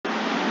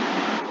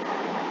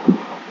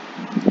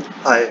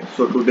Hi,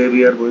 so today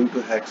we are going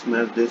to hex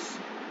mesh this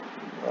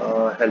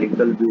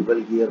helical bevel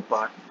gear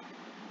part.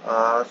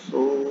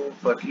 So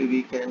firstly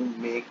we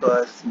can make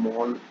a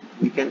small,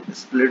 we can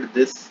split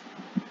this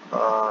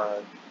uh,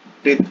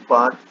 teeth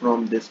part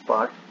from this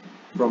part,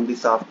 from the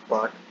shaft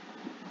part.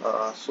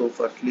 So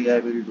firstly I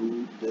will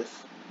do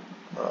this.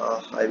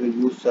 I will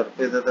use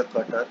surface as a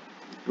cutter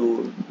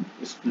to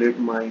split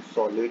my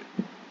solid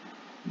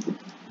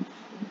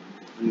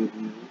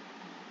review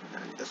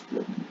and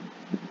split.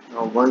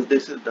 Now once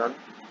this is done,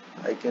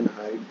 I can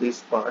hide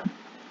this part.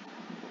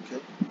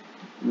 Okay.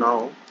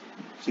 Now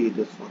see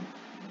this one.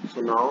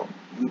 So now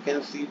you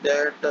can see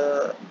that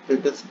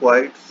it is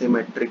quite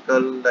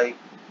symmetrical, like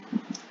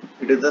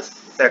it is a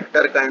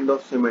sector kind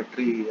of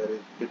symmetry here.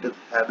 It is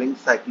having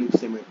cyclic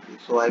symmetry.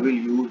 So I will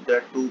use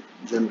that to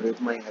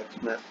generate my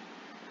hex mesh.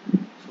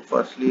 So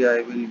firstly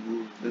I will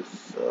use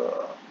this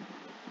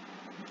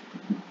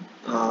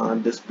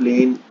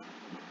plain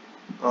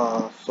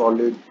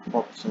solid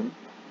option,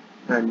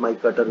 and my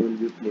cutter will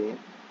be plain.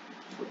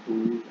 So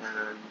tool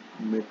and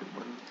mid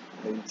one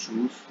I will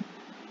choose,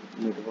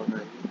 mid one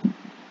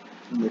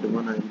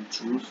I will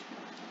choose,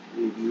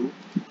 review,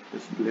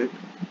 split.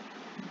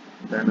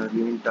 Then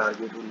again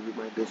target will be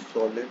my this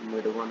solid,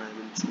 mid one I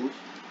will choose,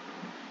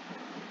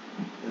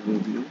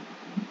 review,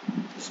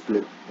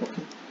 split.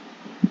 Okay.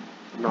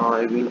 Now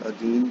I will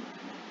again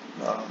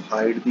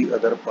hide the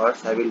other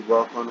parts. I will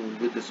work on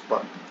only this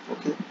part.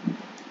 Okay.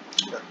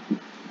 Yeah.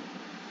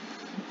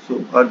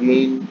 So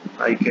again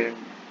I can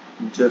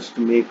just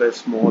make a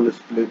small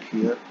split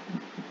here.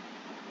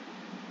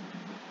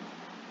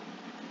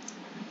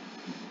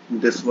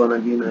 This one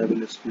again I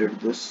will split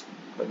this.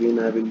 Again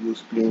I will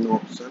use plane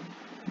option,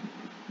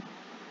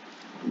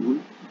 tool,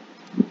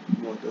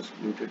 want to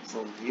split it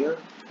from here,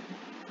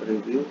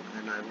 review,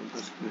 and I want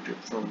to split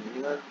it from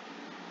here,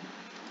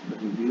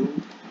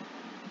 review.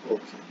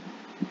 Okay.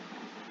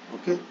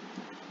 Okay.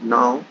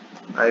 Now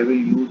I will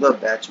use a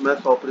batch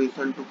mesh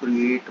operation to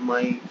create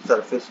my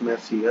surface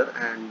mesh here,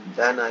 and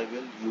then I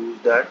will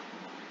use that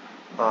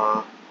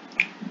uh,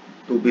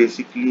 to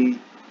basically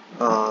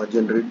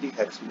generate the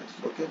hex mesh.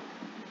 Okay.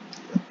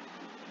 Yeah.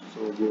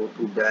 So go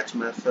to batch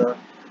mesher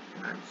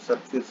and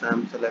surface I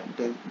am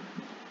selecting.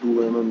 2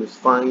 mm is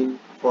fine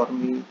for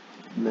me.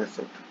 Mesh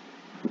it.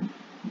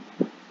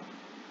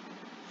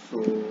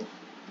 So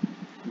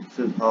this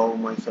is how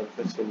my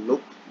surface will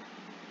look.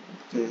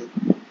 Okay.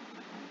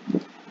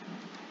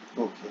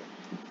 Okay.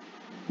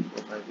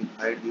 So I will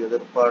hide the other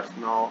parts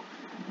now.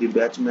 The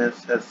batch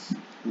mesh has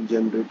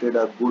generated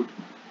a good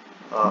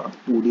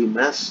 2D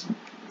mesh,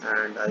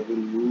 and I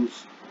will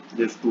use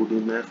this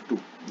 2D mesh to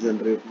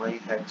generate my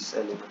hex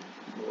element.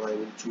 So I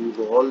will choose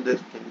all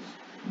these things,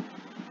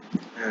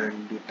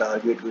 and the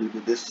target will be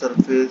this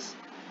surface,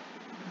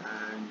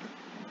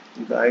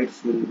 and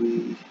guides will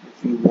be,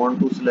 if you want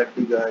to select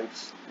the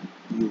guides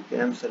you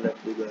can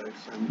select the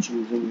guides. I'm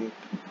choosing it,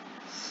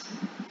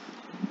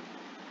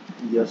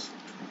 just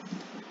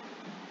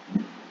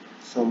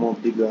some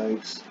of the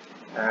guides,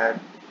 and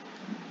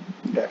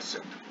that's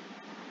it.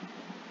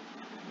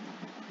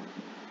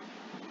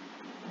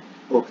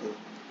 Okay,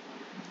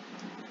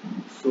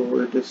 so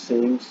it is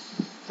saying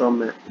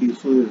some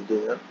issue is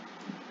there.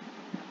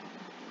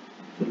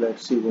 So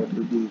let's see what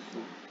is the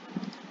issue.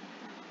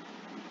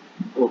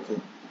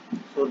 Okay,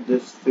 so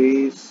this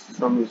phase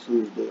some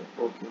issue is there.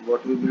 Okay,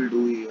 what we will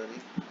do here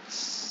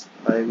is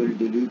I will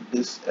delete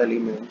this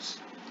elements.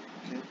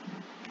 Okay,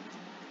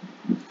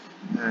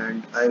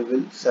 and I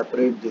will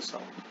separate this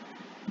out.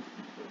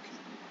 Okay,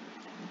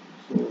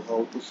 so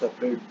how to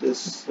separate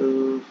this?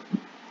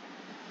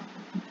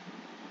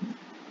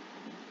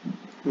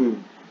 Hmm.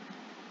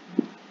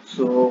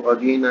 So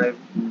again I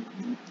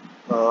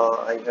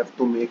have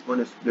to make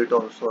one split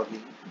also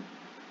again.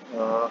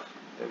 I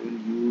will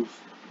use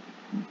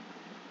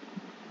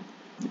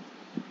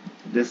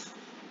this.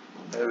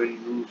 I will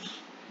use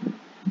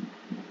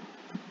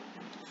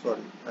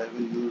sorry. I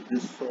will use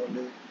this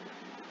solid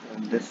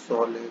and this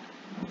solid,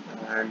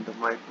 and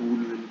my tool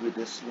will be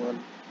this one,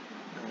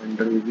 and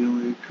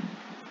review it,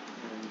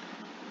 and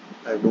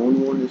I don't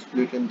want to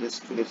split in this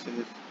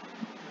faces,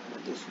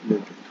 and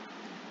split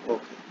it.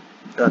 Okay,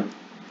 done.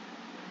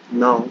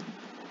 Now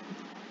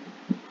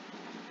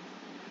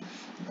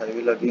I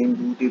will again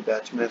do the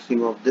batch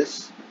meshing of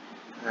this,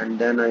 and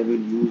then I will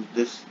use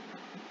this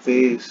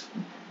face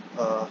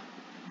uh,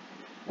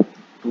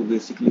 to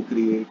basically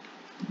create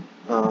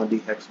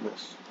the hex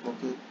mesh.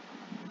 Okay,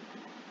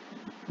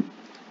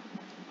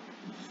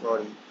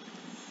 sorry,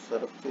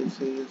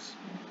 surfaces,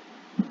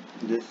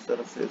 this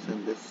surface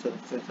and this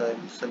surface I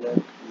will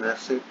select,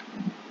 mesh it.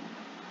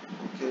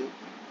 Okay,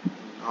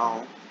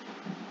 now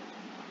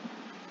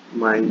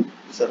my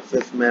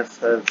surface mesh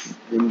has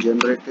been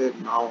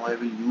generated. Now I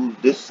will use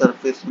this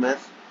surface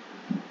mesh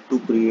to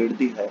create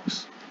the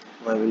hex.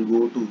 So I will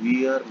go to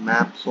here,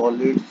 map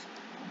solids,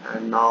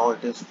 and now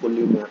it is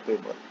fully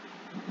mappable.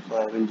 So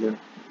I will just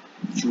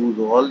choose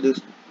all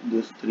this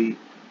three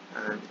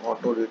and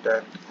auto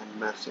detect and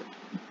mesh it,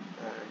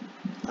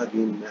 and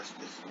again mesh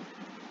this.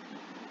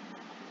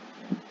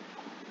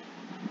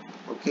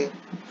 Okay,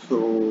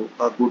 so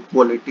a good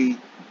quality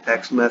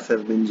hex mesh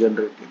has been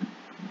generated.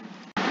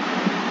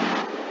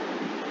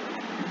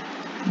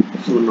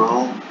 So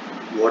now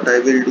what I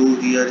will do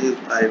here is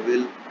I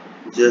will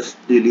just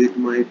delete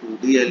my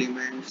 2D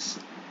elements,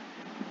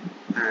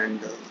 and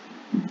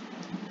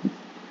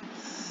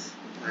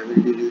I will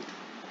delete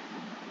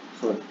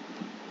sorry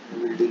I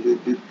will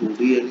delete the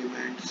 2D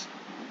elements.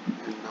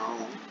 And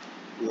now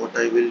what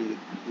I will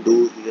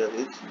do here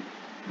is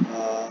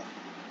uh,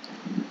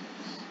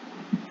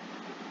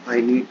 I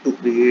need to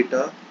create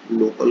a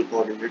local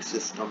coordinate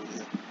system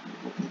here,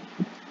 okay,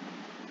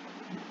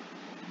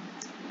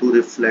 to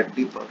reflect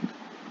the path.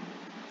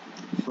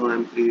 So I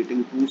am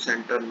creating two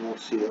center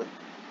nodes here.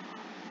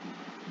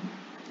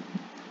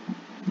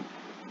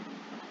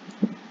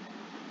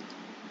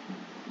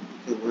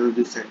 Okay, once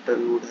the center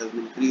node has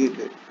been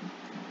created,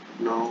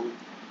 now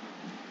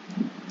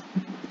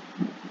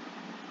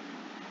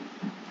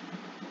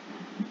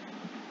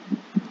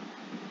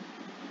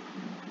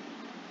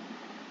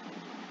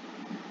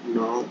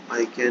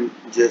I can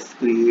just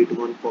create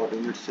one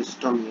coordinate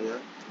system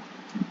here.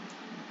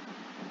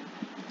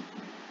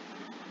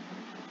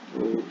 So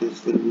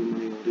this will be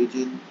my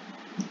origin,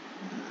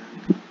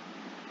 and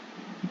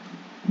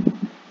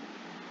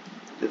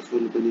this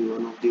will be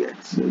one of the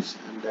axes,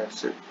 and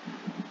that's it.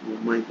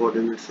 My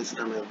coordinate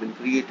system has been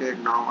created.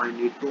 Now I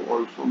need to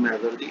also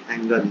measure the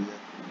angle here.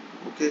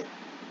 Okay,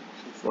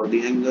 so for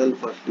the angle,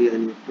 firstly I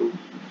need to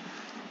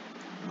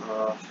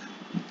uh,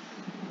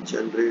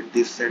 generate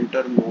the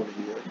center node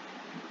here.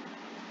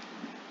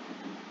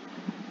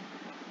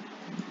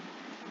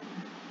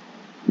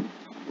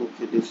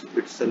 Okay, this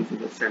itself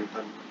is a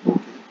center node.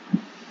 Okay,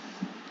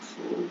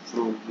 so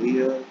from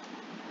here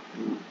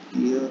to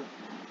here,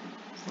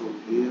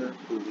 from here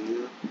to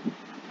here,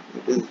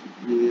 it is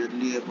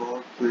nearly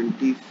about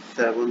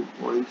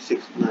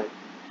 27.69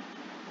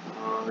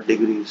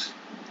 degrees.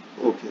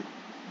 Okay,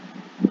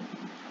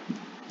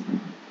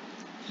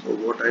 so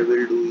what I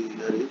will do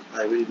here is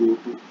I will go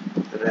to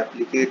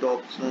replicate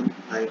option.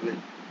 I will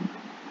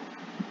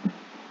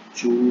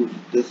choose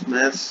this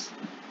mesh,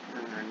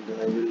 and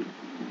I will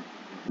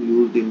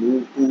use the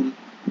move tool,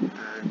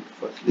 and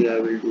firstly I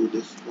will do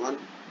this one,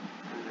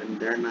 and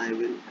then I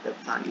will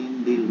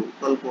assign the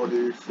local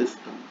coordinate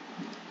system,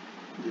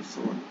 this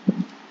one.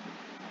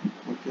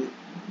 Okay,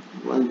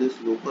 once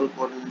this local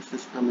coordinate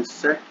system is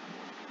set,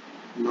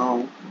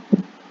 now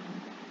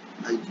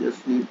I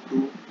just need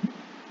to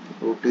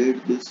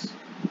rotate this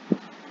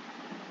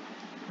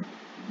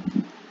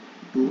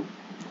to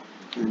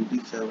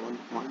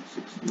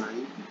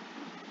 27.69.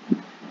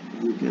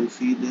 You can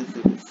see this,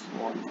 it is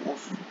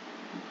almost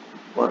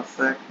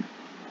perfect.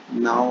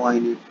 Now I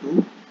need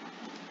to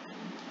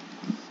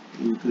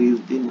increase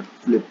the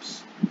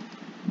flips.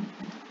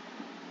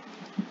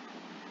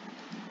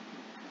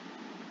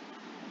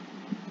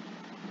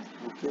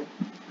 Okay,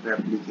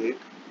 replicate.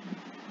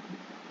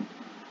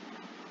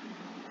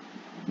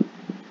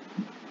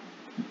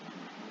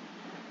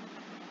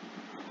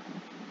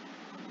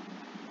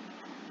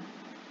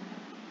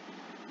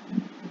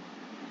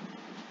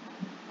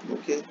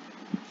 Okay,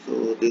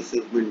 so this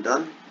has been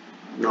done.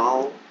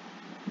 Now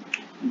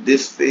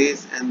this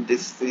phase and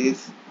this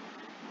phase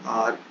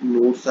are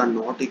nodes are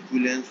not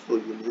equivalent, so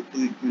you need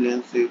to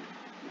equivalence it.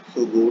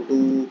 So go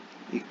to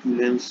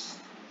equivalence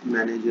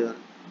manager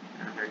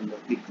and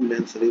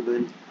equivalence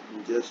ribbon,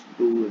 and just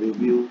to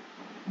review,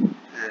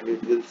 and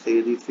it will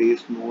say the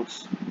phase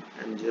nodes,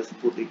 and just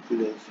put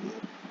equivalence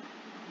here.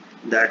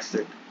 That's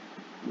it.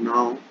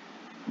 Now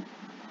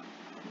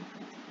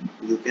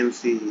you can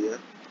see here,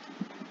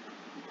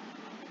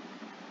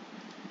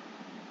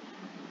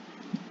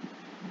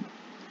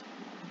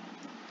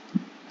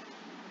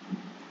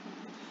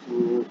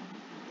 so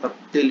up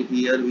till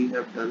here we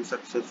have done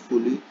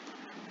successfully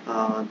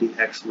the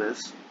hex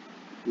mesh.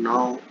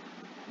 Now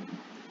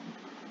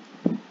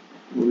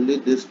only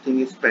this thing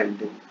is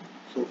pending.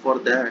 So for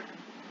that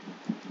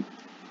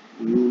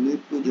you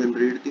need to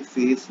generate the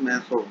face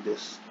mesh of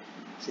this.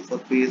 So for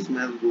face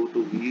mesh, go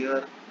to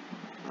here,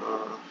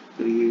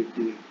 create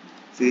the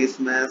face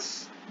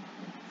mesh.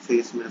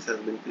 Face mesh has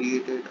been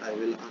created. I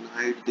will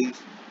unhide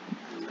this,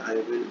 and I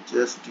will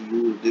just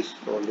use this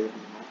solid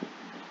now,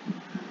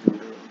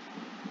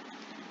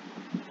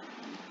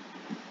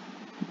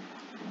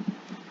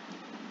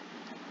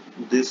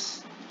 and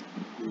this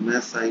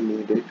mesh I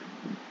need it.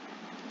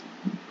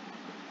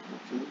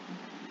 Okay,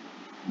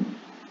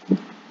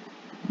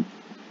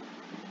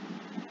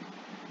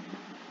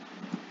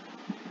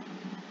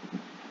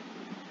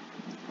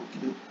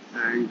 okay,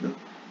 and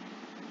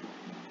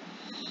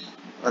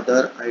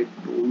other I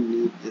don't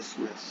need this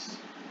mesh.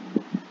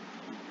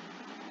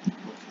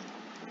 Okay,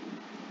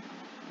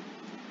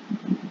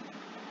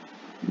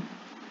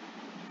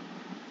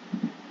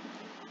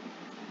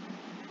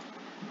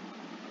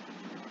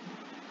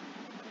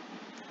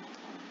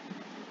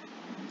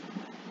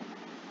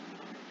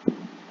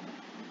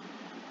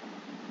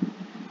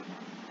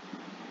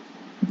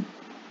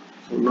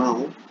 so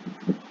now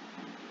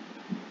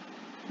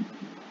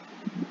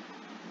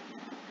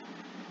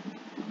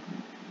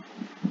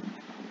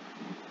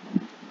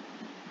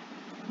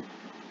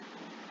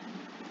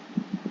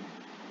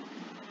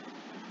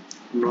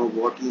Now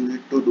what you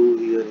need to do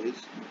here is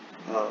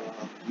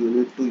you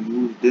need to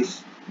use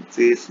this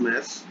face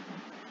mesh.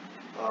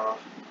 uh,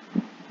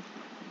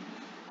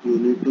 you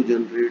need to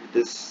generate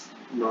this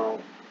now.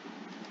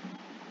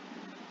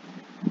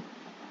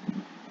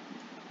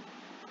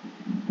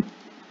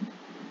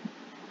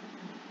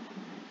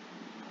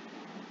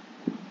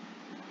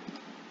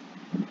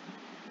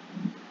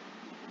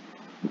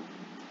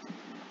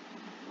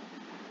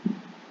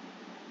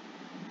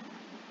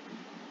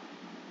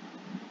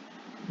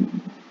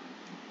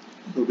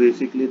 So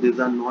basically these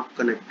are not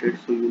connected,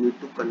 so you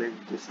need to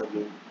connect this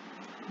again.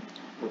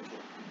 Okay,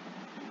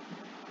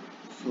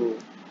 so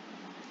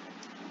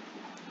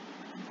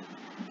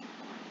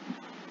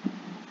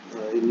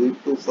you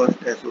need to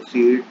first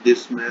associate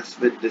this mesh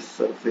with this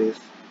surface.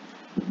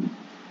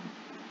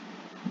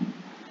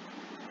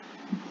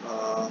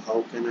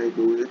 How can I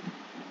do it?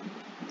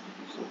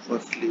 So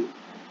firstly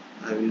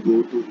I will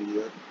go to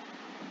here,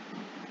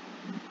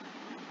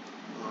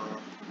 uh,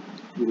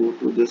 go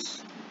to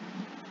this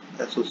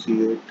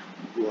associate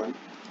one,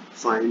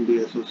 find the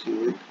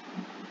associate,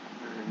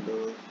 and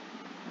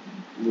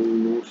move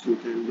nodes you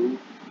can do.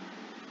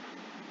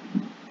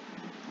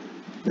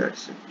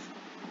 That's it.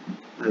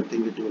 I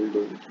think it will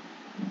do it.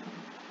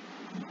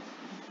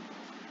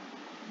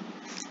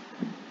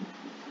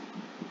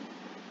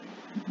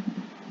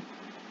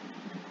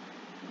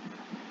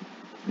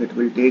 It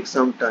will take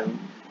some time.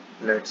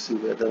 Let's see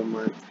whether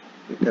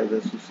it has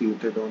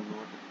associated or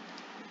not.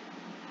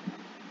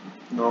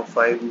 Now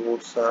 5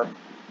 nodes are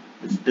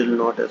still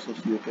not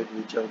associated.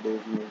 Which are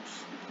those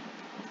nodes?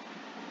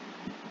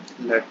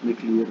 Let me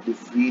clear the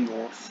free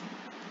nodes.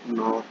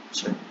 Now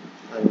check.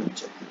 I will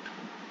check it.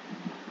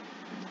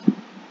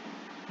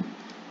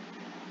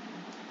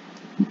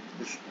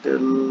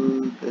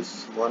 Still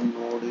this one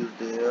node is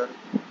there.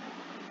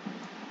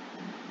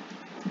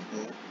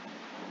 Okay.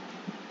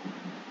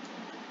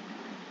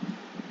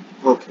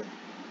 Okay.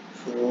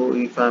 So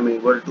if I'm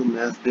able to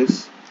match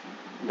this,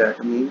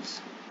 that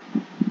means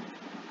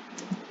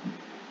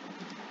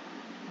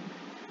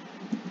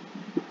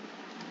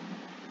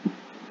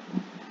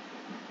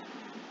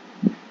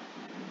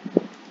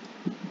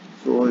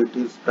so it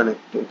is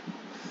connected.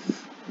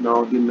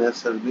 Now the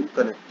mesh has been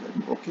connected.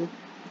 Okay.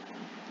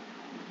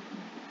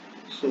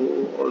 So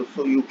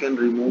also you can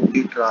remove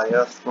the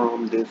trias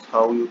from this.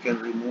 How you can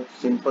remove?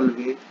 Simple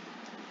way.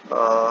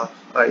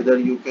 Either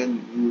you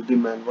can use the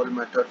manual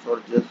methods or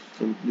just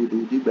simply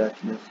do the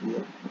batch mesh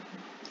here.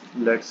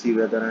 Let's see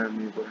whether I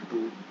am able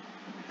to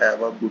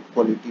have a good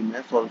quality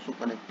mesh. Also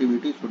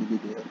connectivity should be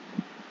there.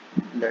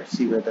 Let's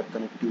see whether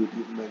connectivity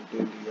is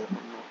maintained here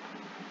or not.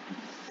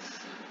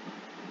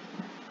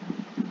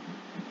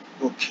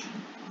 Okay.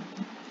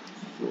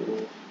 So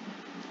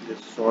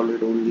this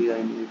solid only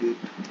I need it.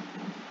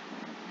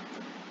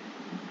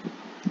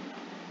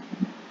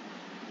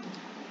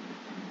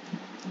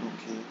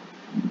 Okay.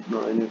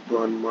 Now I need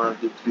to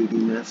unmask the 3D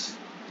mesh.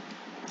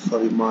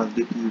 Sorry, mask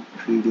the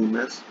 3D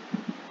mesh.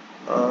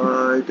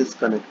 It is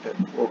connected.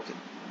 Okay.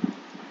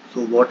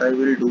 So what I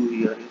will do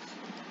here is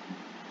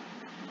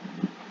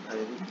I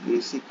will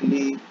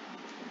basically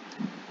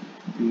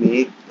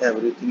make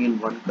everything in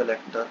one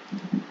collector.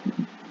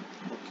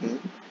 Okay.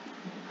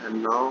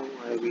 And now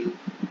I will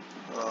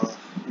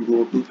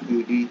go to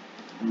 3D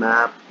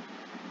map,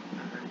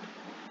 and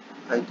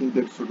I think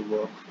it should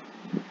work.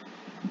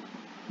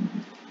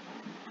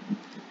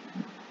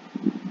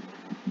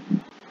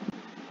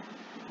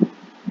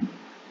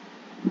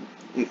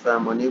 If I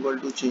am unable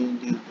to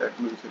change this, that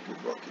means it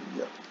is working.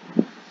 Yeah.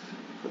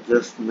 So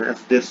just mesh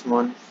this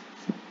one.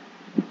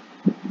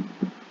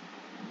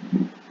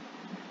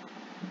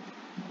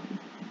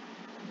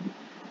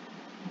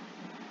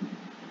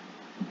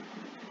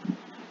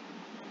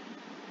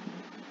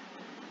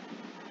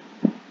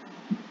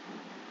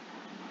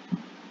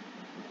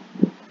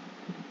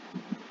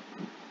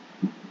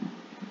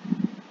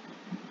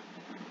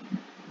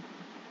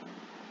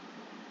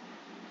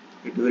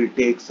 It will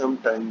take some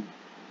time.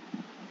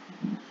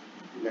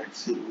 Let's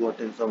see what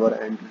is our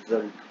end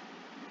result.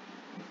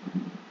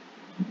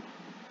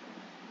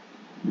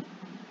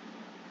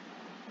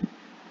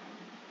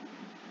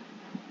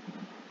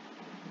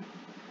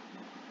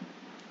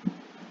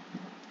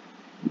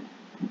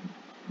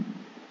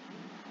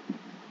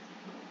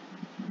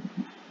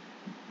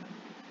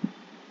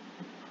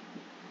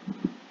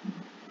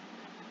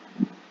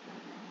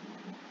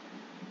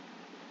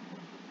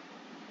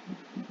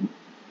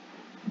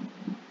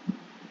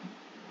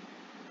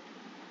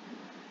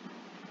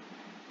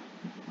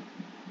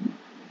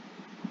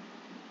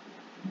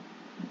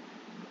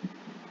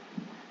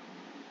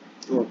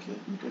 Okay,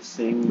 it is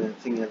saying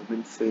matching has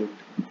been failed.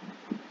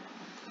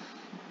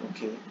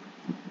 Okay,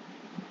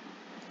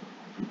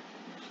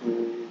 so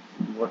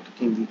what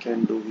thing we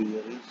can do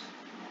here is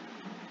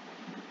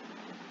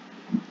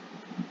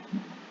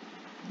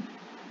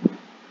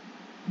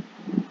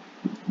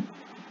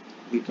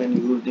we can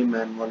use the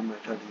manual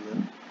method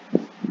here.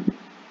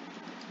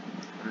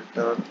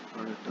 Alter,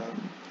 alter,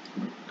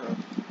 alter.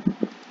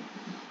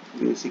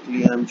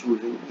 Basically, I am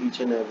choosing each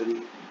and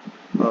every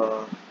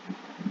uh,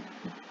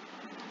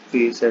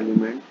 face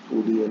element,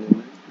 2D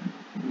element.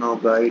 Now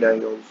guide I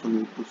also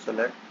need to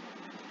select.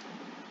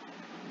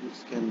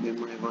 This can be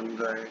my one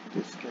guide,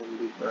 this can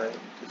be guide,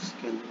 this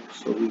can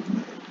also be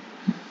guide.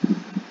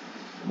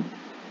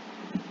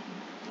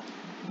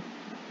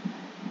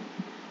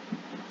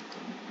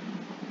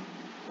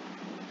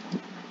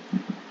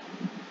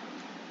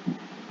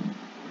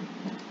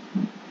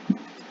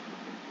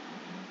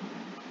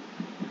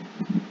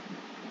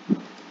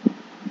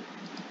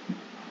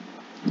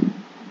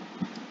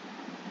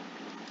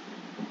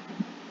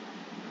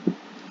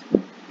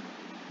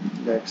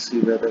 Let's see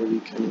whether we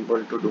can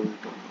able to do it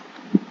or not.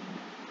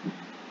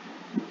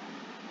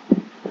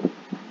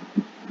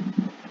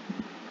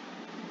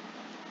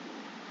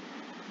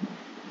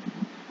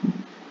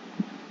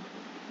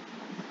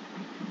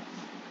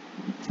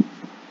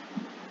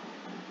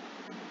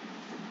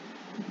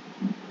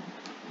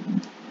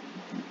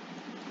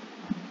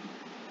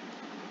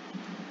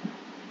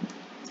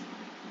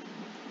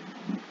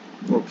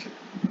 Okay,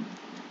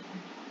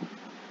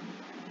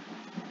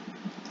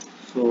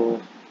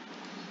 so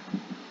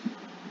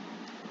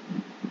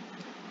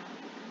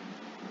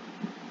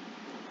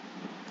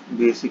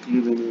basically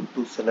we need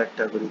to select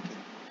everything.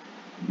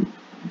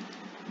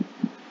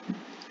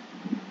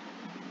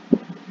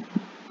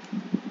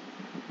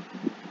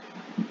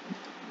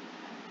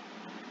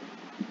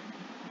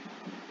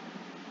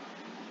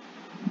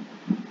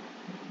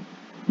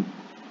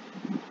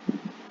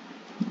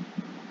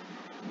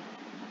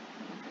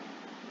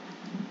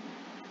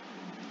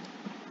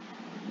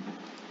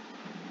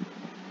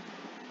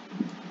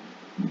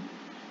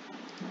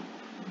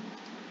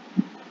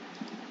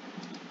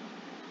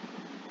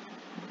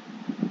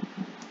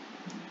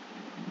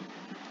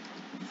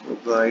 So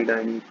guide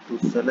I need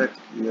to select.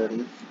 Here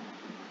is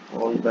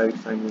all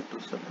guides I need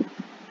to select.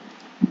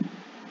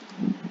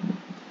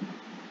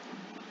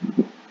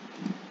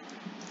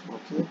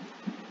 Okay,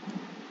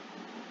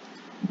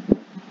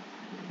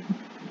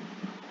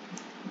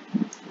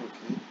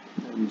 okay,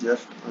 and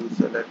just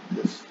unselect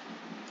this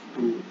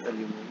two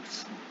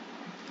elements,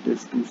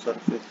 these two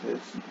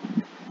surfaces.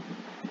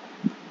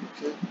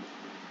 Okay,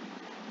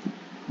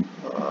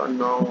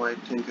 now I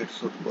think it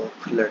should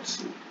work. Let's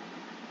see.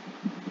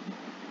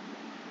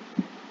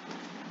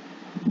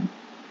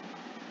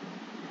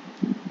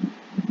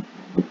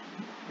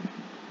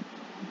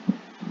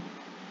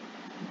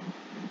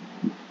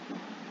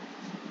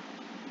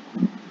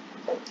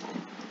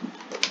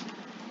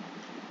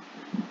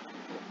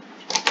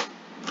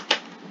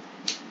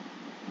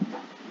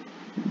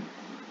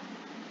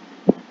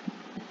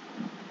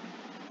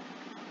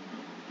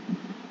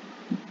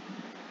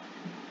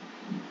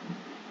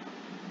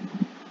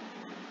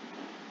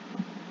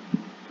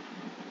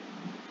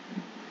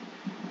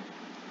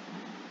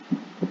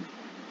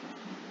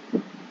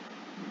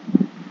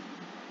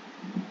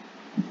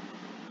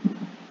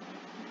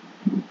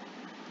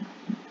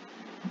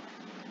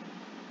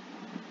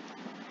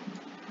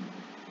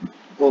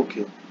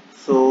 Okay,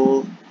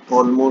 so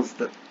almost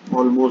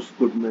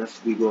good mess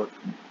we got.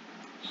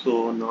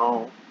 So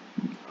now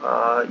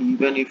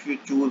even if you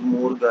choose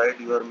more guide,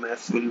 your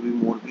mesh will be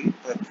more be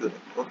accurate.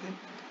 Okay,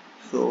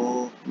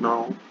 so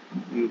now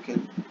you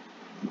can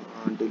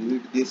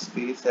delete this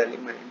face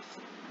elements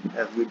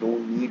as we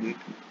don't need it.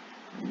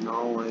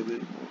 Now I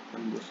will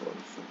open this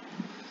also.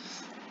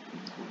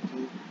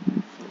 Okay,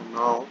 so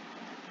now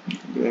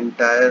the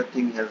entire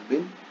thing has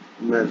been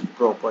meshed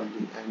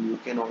properly, and you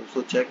can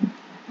also check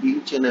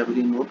each and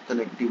every node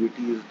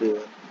connectivity is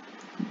there.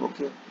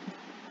 Okay,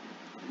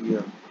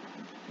 yeah,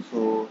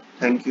 so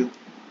thank you.